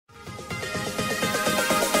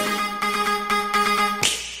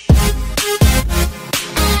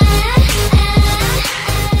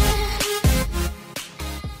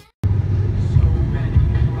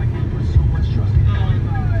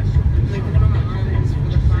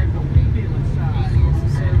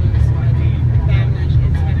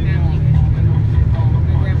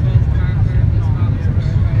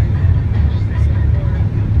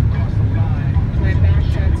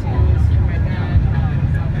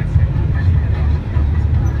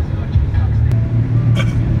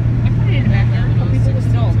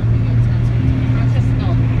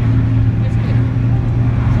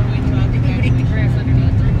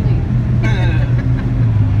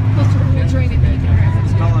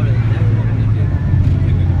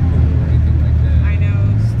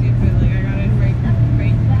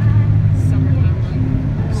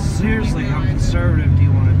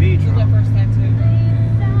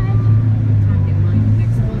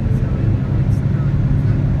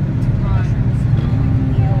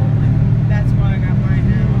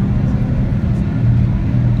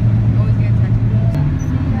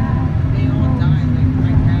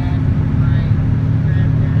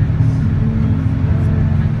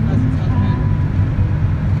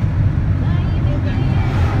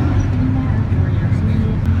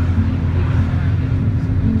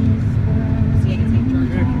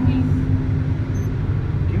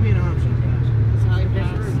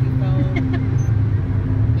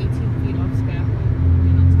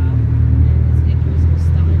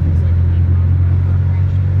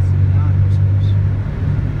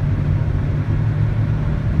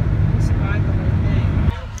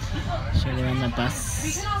we're on the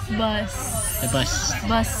bus. Bus. The bus.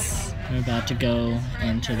 Bus. We're about to go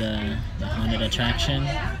into the haunted attraction.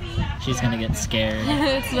 She's gonna get scared.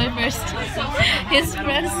 It's my first. His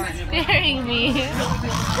friend's scaring me. You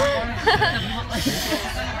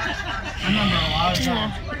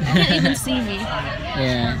can't even see me.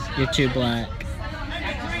 Yeah, you're too black.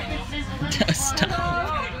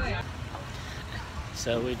 Stop.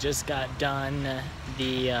 So we just got done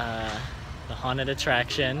the haunted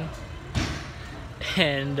attraction,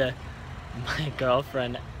 and my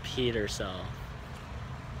girlfriend peed herself.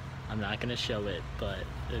 I'm not gonna show it, but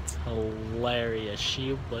it's hilarious.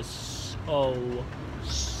 She was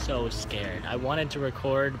so scared. I wanted to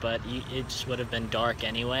record, but it just would have been dark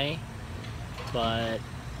anyway. But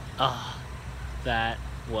that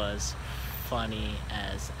was funny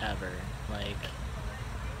as ever. Like,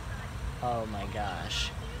 oh my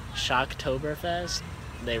gosh, Shocktoberfest,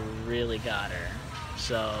 they really got her.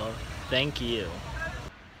 So thank you.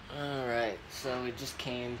 All right, so we just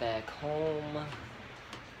came back home.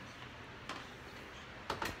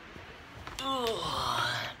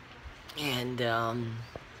 And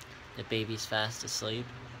the baby's fast asleep.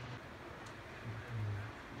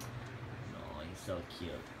 Oh, he's so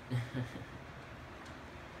cute.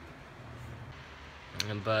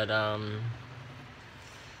 But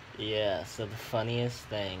yeah, so the funniest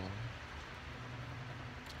thing,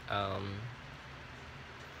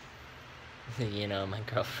 you know, my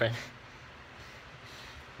girlfriend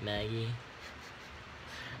Maggie,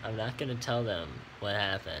 I'm not gonna tell them what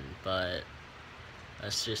happened, but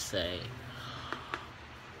let's just say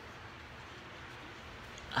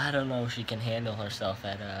I don't know if she can handle herself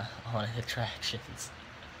at haunted attractions.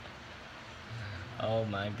 Oh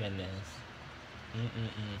my goodness.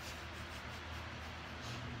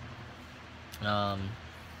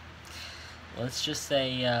 Let's just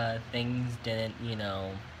say things didn't, you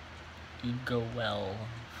know, go well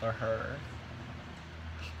for her.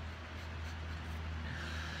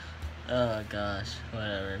 Oh gosh,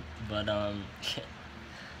 whatever. But I'm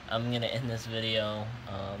gonna end this video.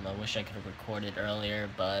 I wish I could have recorded earlier,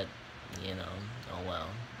 but you know, oh well.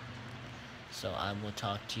 So I will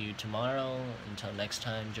talk to you tomorrow. Until next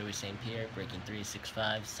time, Joey St. Pierre, Breaking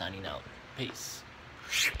 365, signing out. Peace.